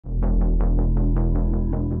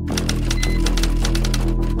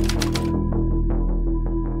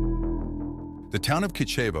The town of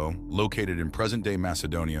Kichevo, located in present-day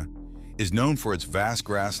Macedonia, is known for its vast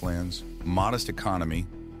grasslands, modest economy,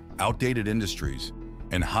 outdated industries,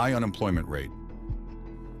 and high unemployment rate.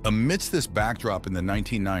 Amidst this backdrop in the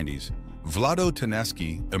 1990s, Vlado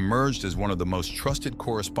Tănăschi emerged as one of the most trusted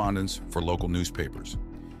correspondents for local newspapers.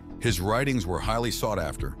 His writings were highly sought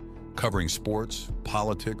after, covering sports,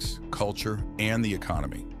 politics, culture, and the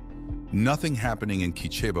economy. Nothing happening in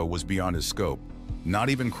Kichevo was beyond his scope, not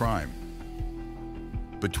even crime.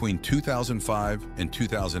 Between 2005 and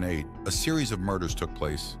 2008, a series of murders took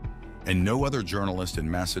place, and no other journalist in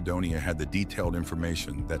Macedonia had the detailed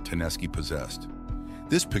information that Tănăschi possessed.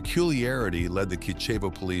 This peculiarity led the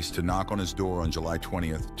Kichevo police to knock on his door on July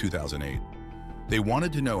 20th, 2008. They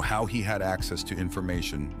wanted to know how he had access to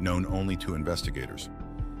information known only to investigators.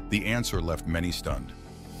 The answer left many stunned.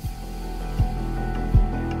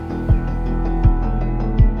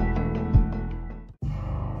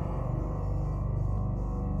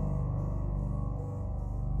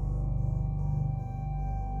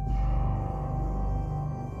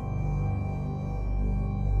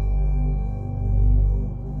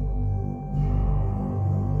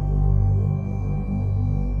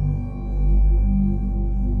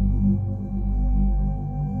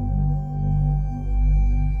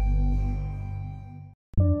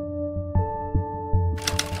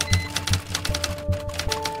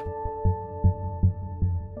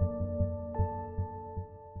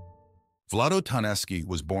 Vlado Tănăschi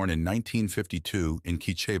was born in 1952 in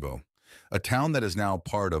Kichevo, a town that is now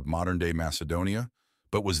part of modern-day Macedonia,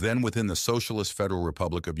 but was then within the Socialist Federal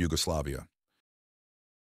Republic of Yugoslavia.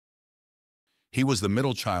 He was the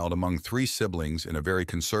middle child among three siblings in a very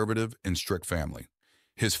conservative and strict family.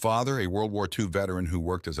 His father, a World War II veteran who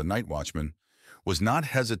worked as a night watchman, was not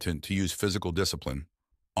hesitant to use physical discipline,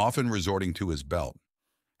 often resorting to his belt.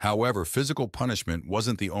 However, physical punishment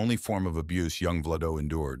wasn't the only form of abuse young Vlado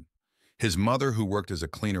endured. His mother, who worked as a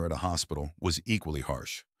cleaner at a hospital, was equally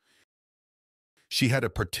harsh. She had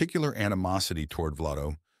a particular animosity toward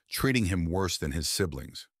Vlado, treating him worse than his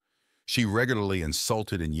siblings. She regularly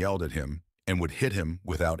insulted and yelled at him and would hit him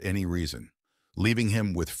without any reason, leaving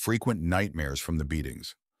him with frequent nightmares from the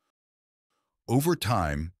beatings. Over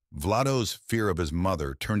time, Vlado's fear of his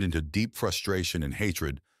mother turned into deep frustration and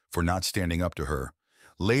hatred for not standing up to her,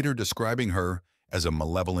 later describing her as a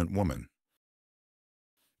malevolent woman.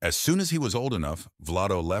 As soon as he was old enough,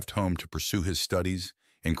 Vlado left home to pursue his studies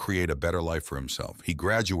and create a better life for himself. He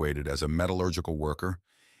graduated as a metallurgical worker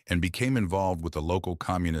and became involved with the local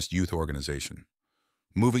communist youth organization.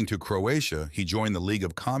 Moving to Croatia, he joined the League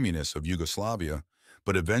of Communists of Yugoslavia,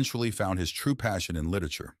 but eventually found his true passion in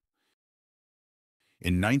literature.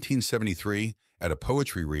 In 1973, at a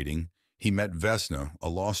poetry reading, he met Vesna, a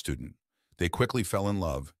law student. They quickly fell in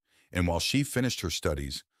love, and while she finished her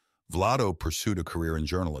studies, Vlado pursued a career in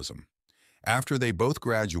journalism. After they both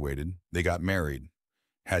graduated, they got married,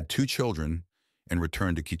 had 2 children, and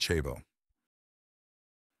returned to Kichevo.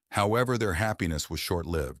 However, their happiness was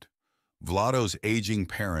short-lived. Vlado's aging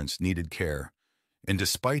parents needed care, and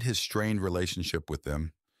despite his strained relationship with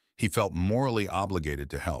them, he felt morally obligated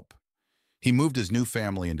to help. He moved his new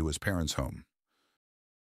family into his parents' home.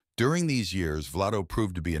 During these years, Vlado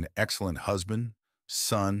proved to be an excellent husband,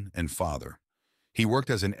 son, and father. He worked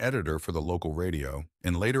as an editor for the local radio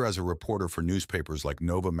and later as a reporter for newspapers like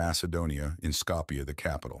Nova Macedonia in Skopje, the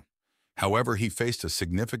capital. However, he faced a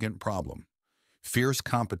significant problem: fierce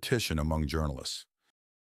competition among journalists.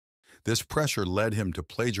 This pressure led him to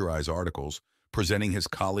plagiarize articles, presenting his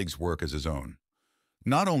colleagues' work as his own.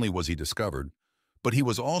 Not only was he discovered, but he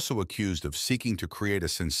was also accused of seeking to create a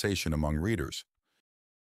sensation among readers.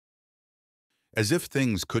 As if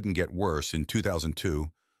things couldn't get worse, in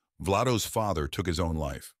 2002, Vlado's father took his own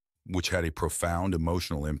life, which had a profound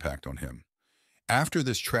emotional impact on him. After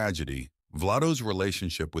this tragedy, Vlado's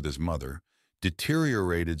relationship with his mother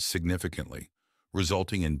deteriorated significantly,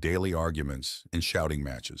 resulting in daily arguments and shouting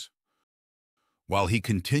matches. While he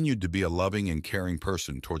continued to be a loving and caring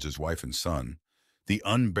person towards his wife and son, the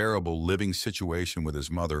unbearable living situation with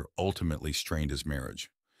his mother ultimately strained his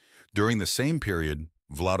marriage. During the same period,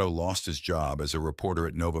 Vlado lost his job as a reporter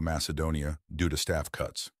at Nova Macedonia due to staff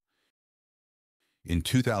cuts. In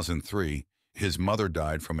 2003, his mother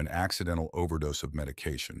died from an accidental overdose of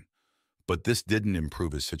medication, but this didn't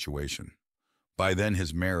improve his situation. By then,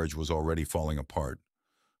 his marriage was already falling apart,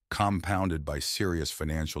 compounded by serious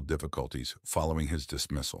financial difficulties following his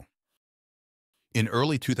dismissal. In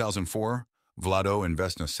early 2004, Vlado and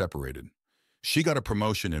Vesna separated. She got a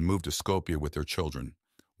promotion and moved to Skopje with their children,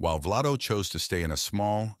 while Vlado chose to stay in a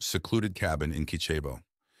small, secluded cabin in Kichevo.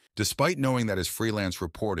 Despite knowing that his freelance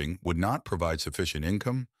reporting would not provide sufficient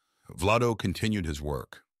income, Vlado continued his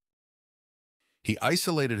work. He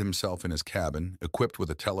isolated himself in his cabin, equipped with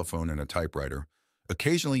a telephone and a typewriter,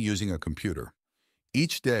 occasionally using a computer.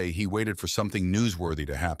 Each day, he waited for something newsworthy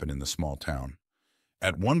to happen in the small town.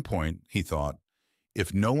 At one point, he thought,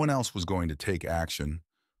 if no one else was going to take action,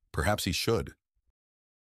 perhaps he should.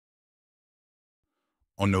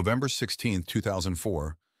 On November 16,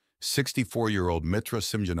 2004, 64-year-old Mitra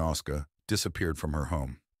Simjanowska disappeared from her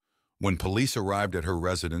home. When police arrived at her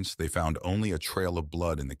residence, they found only a trail of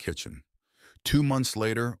blood in the kitchen. 2 months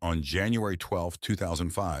later, on January 12,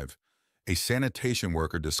 2005, a sanitation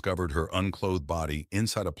worker discovered her unclothed body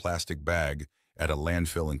inside a plastic bag at a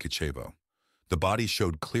landfill in Kichevo. The body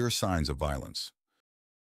showed clear signs of violence.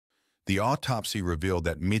 The autopsy revealed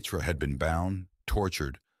that Mitra had been bound,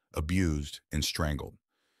 tortured, abused, and strangled.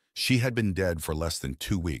 She had been dead for less than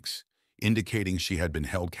 2 weeks, indicating she had been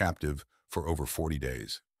held captive for over 40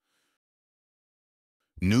 days.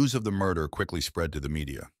 News of the murder quickly spread to the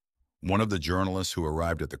media. One of the journalists who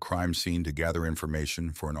arrived at the crime scene to gather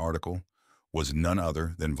information for an article was none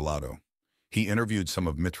other than Vlado. He interviewed some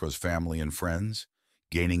of Mitra's family and friends,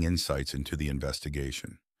 gaining insights into the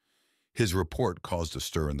investigation. His report caused a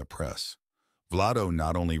stir in the press. Vlado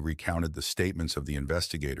not only recounted the statements of the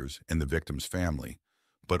investigators and the victim's family,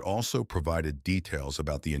 but also provided details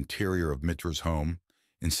about the interior of Mitra's home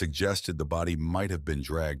and suggested the body might have been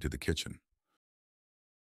dragged to the kitchen.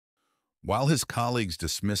 While his colleagues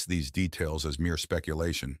dismissed these details as mere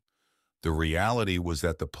speculation, the reality was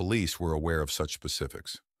that the police were aware of such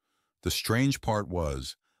specifics. The strange part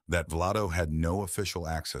was that Vlado had no official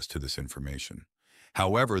access to this information.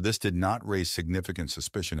 However, this did not raise significant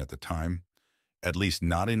suspicion at the time, at least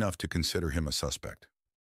not enough to consider him a suspect.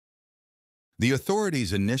 The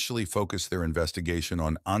authorities initially focused their investigation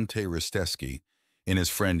on Ante Ristevski and his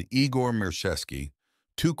friend Igor Mirshevsky,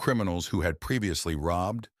 two criminals who had previously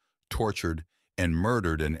robbed, tortured, and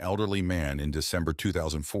murdered an elderly man in December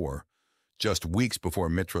 2004, just weeks before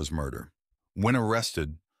Mitra's murder. When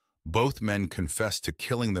arrested, both men confessed to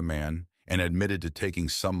killing the man and admitted to taking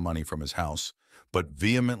some money from his house, but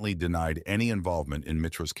vehemently denied any involvement in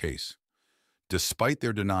Mitra's case. Despite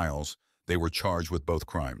their denials, they were charged with both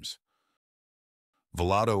crimes.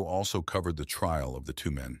 Vlado also covered the trial of the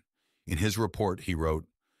two men. In his report, he wrote,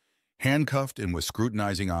 "Handcuffed and with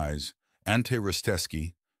scrutinizing eyes, Ante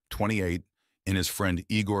Ristevski, 28, and his friend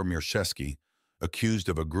Igor Mirshevsky, accused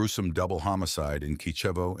of a gruesome double homicide in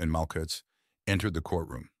Kichevo and Malkuts, entered the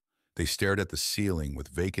courtroom. They stared at the ceiling with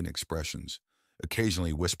vacant expressions,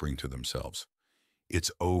 occasionally whispering to themselves.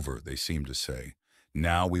 'It's over,' they seemed to say.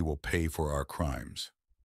 'Now we will pay for our crimes.'"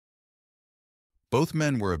 Both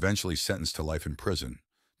men were eventually sentenced to life in prison,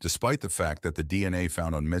 despite the fact that the DNA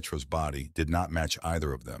found on Mitra's body did not match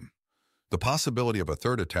either of them. The possibility of a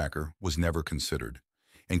third attacker was never considered,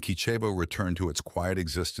 and Kichevo returned to its quiet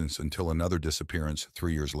existence until another disappearance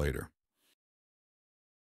 3 years later.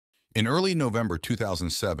 In early November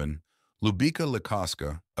 2007, Lubika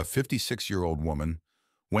Likoska, a 56-year-old woman,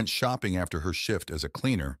 went shopping after her shift as a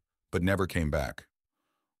cleaner, but never came back.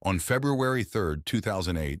 On February 3,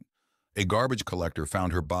 2008, a garbage collector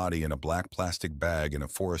found her body in a black plastic bag in a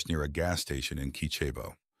forest near a gas station in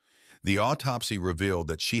Kichevo. The autopsy revealed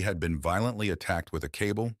that she had been violently attacked with a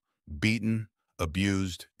cable, beaten,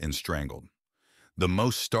 abused, and strangled. The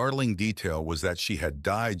most startling detail was that she had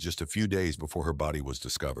died just a few days before her body was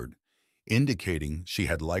discovered, indicating she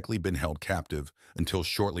had likely been held captive until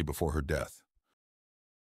shortly before her death.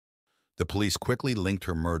 The police quickly linked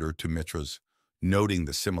her murder to Mitra's, noting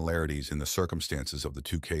the similarities in the circumstances of the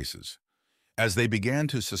two cases. As they began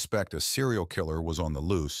to suspect a serial killer was on the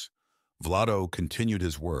loose, Vlado continued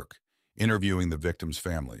his work, interviewing the victims'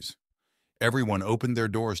 families. Everyone opened their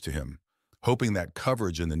doors to him, hoping that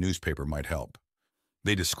coverage in the newspaper might help.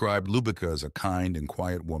 They described Lubika as a kind and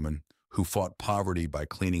quiet woman who fought poverty by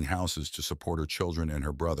cleaning houses to support her children and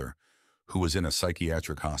her brother, who was in a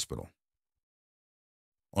psychiatric hospital.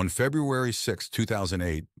 On February 6,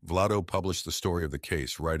 2008, Vlado published the story of the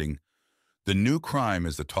case, writing, "The new crime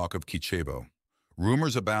is the talk of Kichevo.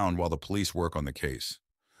 Rumors abound while the police work on the case.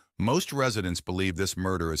 Most residents believe this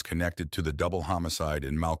murder is connected to the double homicide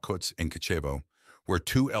in Malkuts and Kichevo, where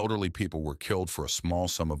two elderly people were killed for a small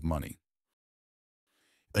sum of money."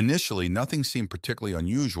 Initially, nothing seemed particularly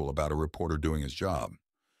unusual about a reporter doing his job.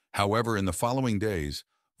 However, in the following days,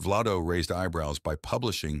 Vlado raised eyebrows by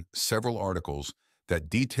publishing several articles that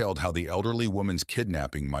detailed how the elderly woman's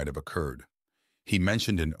kidnapping might have occurred. He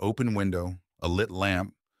mentioned an open window, a lit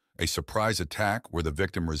lamp, a surprise attack where the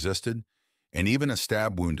victim resisted, and even a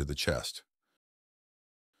stab wound to the chest.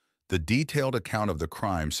 The detailed account of the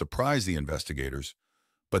crime surprised the investigators,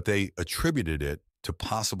 but they attributed it to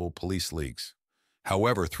possible police leaks.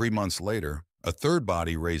 However, 3 months later, a third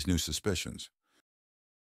body raised new suspicions.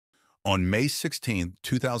 On May 16,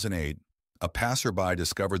 2008, a passerby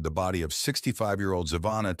discovered the body of 65-year-old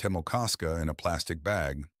Zivana Temokaska in a plastic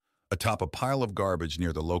bag atop a pile of garbage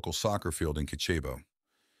near the local soccer field in Kichevo.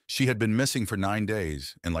 She had been missing for 9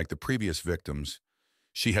 days, and like the previous victims,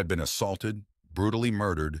 she had been assaulted, brutally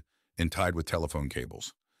murdered, and tied with telephone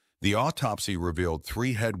cables. The autopsy revealed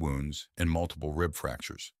 3 head wounds and multiple rib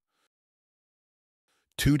fractures.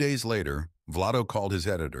 2 days later, Vlado called his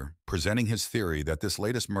editor, presenting his theory that this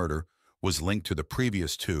latest murder was linked to the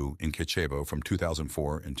previous 2 in Kichevo from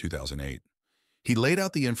 2004 and 2008. He laid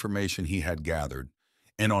out the information he had gathered,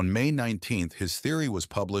 and on May 19th, his theory was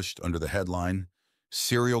published under the headline,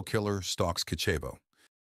 "Serial Killer Stalks Kichevo."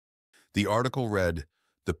 The article read,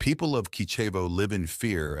 "The people of Kichevo live in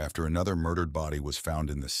fear after another murdered body was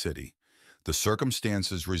found in the city. The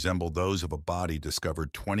circumstances resemble those of a body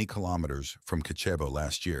discovered 20 kilometers from Kichevo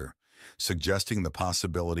last year, suggesting the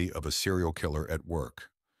possibility of a serial killer at work."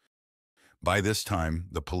 By this time,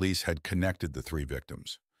 the police had connected the 3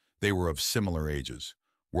 victims. They were of similar ages,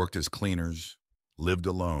 worked as cleaners, lived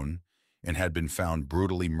alone, and had been found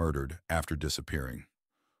brutally murdered after disappearing.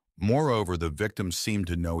 Moreover, the victims seemed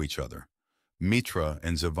to know each other. Mitra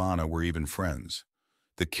and Zivana were even friends.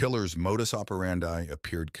 The killer's modus operandi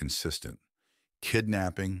appeared consistent: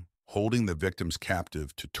 kidnapping, holding the victims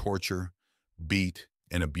captive to torture, beat,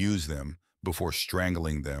 and abuse them before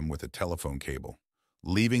strangling them with a telephone cable,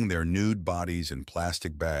 leaving their nude bodies in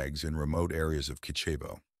plastic bags in remote areas of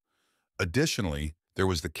Kichevo. Additionally, there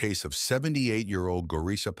was the case of 78-year-old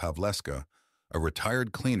Gorisa Pavleska, a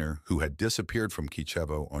retired cleaner who had disappeared from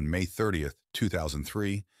Kichevo on May 30th,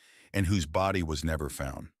 2003, and whose body was never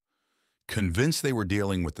found. Convinced they were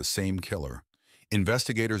dealing with the same killer,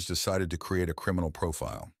 investigators decided to create a criminal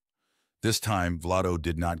profile. This time, Vlado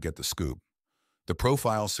did not get the scoop. The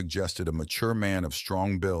profile suggested a mature man of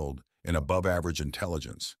strong build and above-average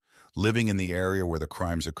intelligence, living in the area where the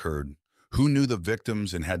crimes occurred, who knew the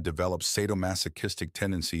victims and had developed sadomasochistic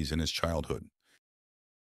tendencies in his childhood.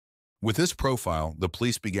 With this profile, the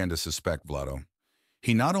police began to suspect Vlado.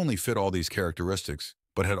 He not only fit all these characteristics,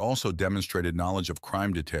 but had also demonstrated knowledge of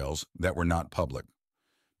crime details that were not public.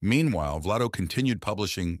 Meanwhile, Vlado continued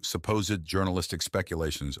publishing supposed journalistic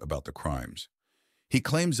speculations about the crimes. He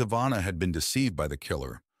claimed Zivana had been deceived by the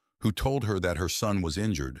killer, who told her that her son was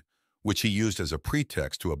injured, which he used as a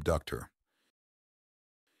pretext to abduct her.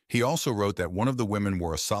 He also wrote that one of the women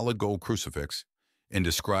wore a solid gold crucifix and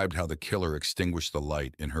described how the killer extinguished the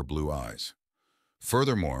light in her blue eyes.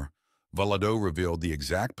 Furthermore, Vlado revealed the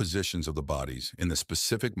exact positions of the bodies in the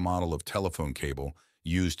specific model of telephone cable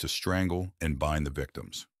used to strangle and bind the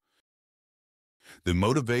victims. The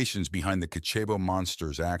motivations behind the Kichevo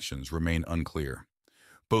monster's actions remain unclear.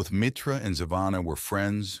 Both Mitra and Zivana were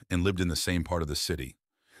friends and lived in the same part of the city.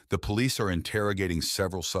 The police are interrogating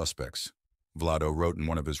several suspects, Vlado wrote in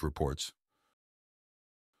one of his reports.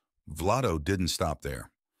 Vlado didn't stop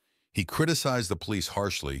there. He criticized the police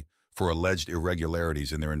harshly for alleged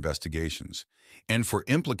irregularities in their investigations and for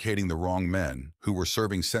implicating the wrong men who were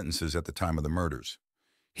serving sentences at the time of the murders.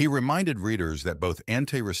 He reminded readers that both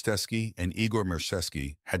Ante Ristevsky and Igor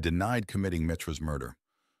Mershevsky had denied committing Mitra's murder,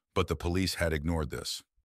 but the police had ignored this.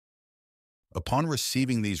 Upon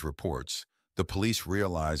receiving these reports, the police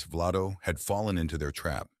realized Vlado had fallen into their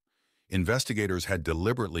trap. Investigators had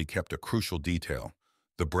deliberately kept a crucial detail,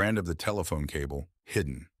 the brand of the telephone cable,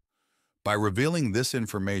 hidden. By revealing this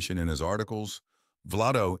information in his articles,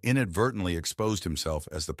 Vlado inadvertently exposed himself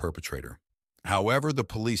as the perpetrator. However, the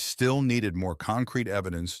police still needed more concrete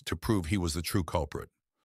evidence to prove he was the true culprit.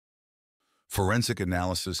 Forensic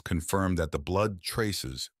analysis confirmed that the blood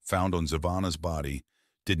traces found on Zivana's body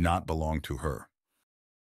did not belong to her.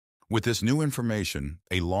 With this new information,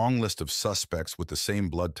 a long list of suspects with the same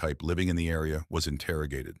blood type living in the area was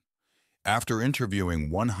interrogated. After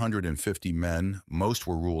interviewing 150 men, most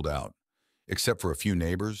were ruled out, except for a few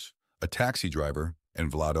neighbors, a taxi driver,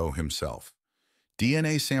 and Vlado himself.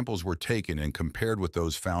 DNA samples were taken and compared with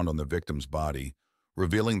those found on the victim's body,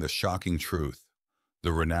 revealing the shocking truth: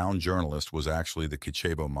 the renowned journalist was actually the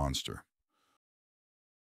Kichevo monster.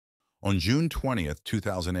 On June 20th,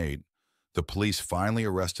 2008, the police finally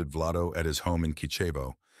arrested Vlado at his home in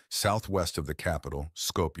Kichevo, southwest of the capital,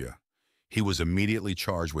 Skopje. He was immediately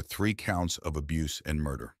charged with 3 counts of abuse and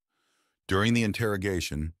murder. During the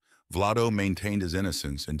interrogation, Vlado maintained his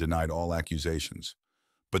innocence and denied all accusations,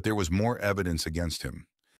 but there was more evidence against him.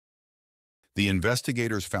 The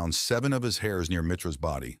investigators found 7 of his hairs near Mitra's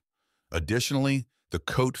body. Additionally, the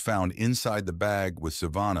coat found inside the bag with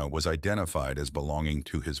Zivana was identified as belonging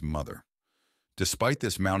to his mother. Despite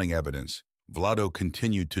this mounting evidence, Vlado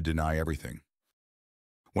continued to deny everything.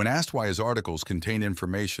 When asked why his articles contained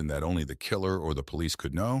information that only the killer or the police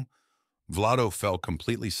could know, Vlado fell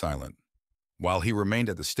completely silent. While he remained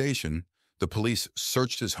at the station, the police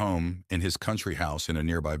searched his home in his country house in a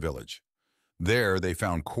nearby village. There, they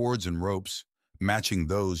found cords and ropes matching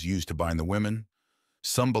those used to bind the women,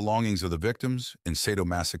 some belongings of the victims, and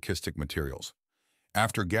sadomasochistic materials.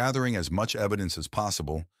 After gathering as much evidence as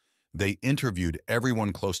possible, they interviewed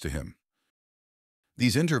everyone close to him.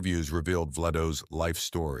 These interviews revealed Vlado's life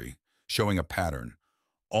story, showing a pattern.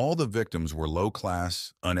 All the victims were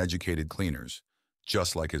low-class, uneducated cleaners,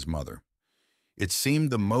 just like his mother. It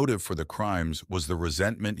seemed the motive for the crimes was the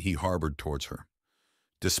resentment he harbored towards her.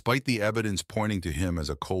 Despite the evidence pointing to him as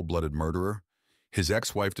a cold-blooded murderer, his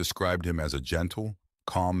ex-wife described him as a gentle,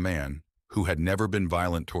 calm man who had never been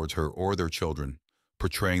violent towards her or their children,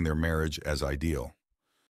 portraying their marriage as ideal.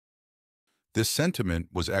 This sentiment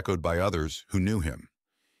was echoed by others who knew him.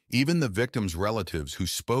 Even the victims' relatives who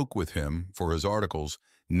spoke with him for his articles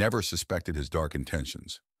never suspected his dark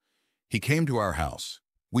intentions. He came to our house.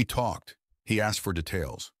 We talked. He asked for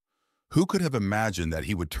details. Who could have imagined that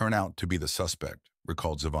he would turn out to be the suspect,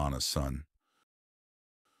 recalled Zavana's son.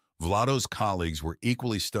 Vlado's colleagues were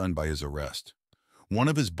equally stunned by his arrest. One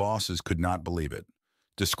of his bosses could not believe it,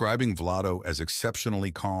 describing Vlado as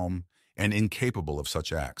exceptionally calm and incapable of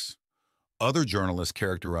such acts. Other journalists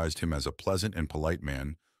characterized him as a pleasant and polite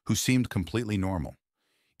man who seemed completely normal.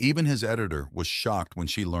 Even his editor was shocked when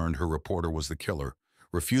she learned her reporter was the killer,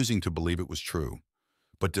 refusing to believe it was true.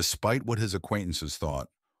 But despite what his acquaintances thought,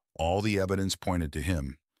 all the evidence pointed to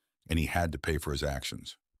him, and he had to pay for his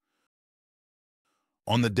actions.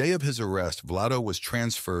 On the day of his arrest, Vlado was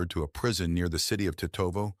transferred to a prison near the city of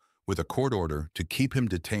Tetovo with a court order to keep him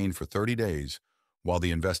detained for 30 days while the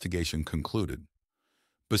investigation concluded.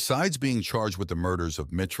 Besides being charged with the murders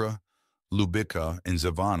of Mitra, Lubica, and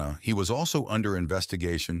Zavana, he was also under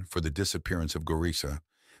investigation for the disappearance of Gorisa,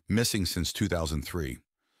 missing since 2003.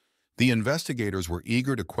 The investigators were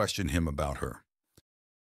eager to question him about her.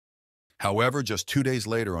 However, just 2 days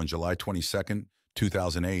later, on July 22,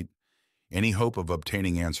 2008, any hope of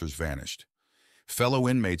obtaining answers vanished. Fellow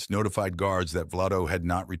inmates notified guards that Vlado had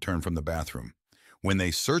not returned from the bathroom. When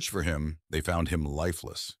they searched for him, they found him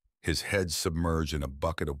lifeless, his head submerged in a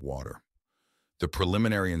bucket of water. The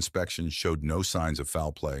preliminary inspection showed no signs of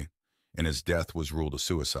foul play, and his death was ruled a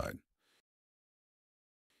suicide.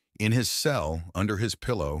 In his cell, under his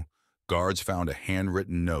pillow, guards found a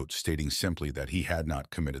handwritten note stating simply that he had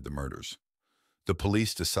not committed the murders. The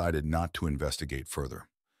police decided not to investigate further.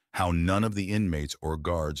 How none of the inmates or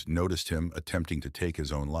guards noticed him attempting to take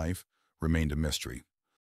his own life remained a mystery.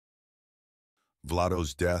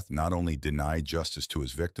 Vlado's death not only denied justice to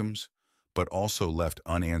his victims, but also left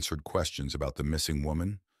unanswered questions about the missing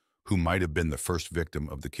woman, who might have been the first victim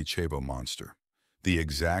of the Kichevo monster. The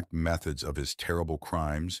exact methods of his terrible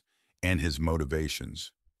crimes and his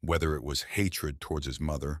motivations, whether it was hatred towards his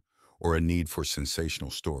mother or a need for sensational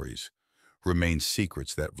stories, remain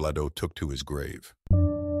secrets that Vlado took to his grave.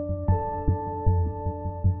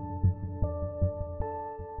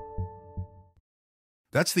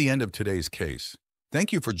 That's the end of today's case.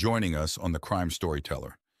 Thank you for joining us on The Crime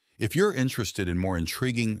Storyteller. If you're interested in more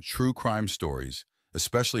intriguing true crime stories,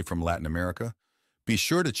 especially from Latin America, be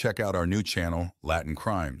sure to check out our new channel, Latin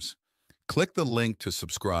Crimes. Click the link to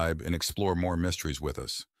subscribe and explore more mysteries with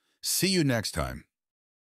us. See you next time.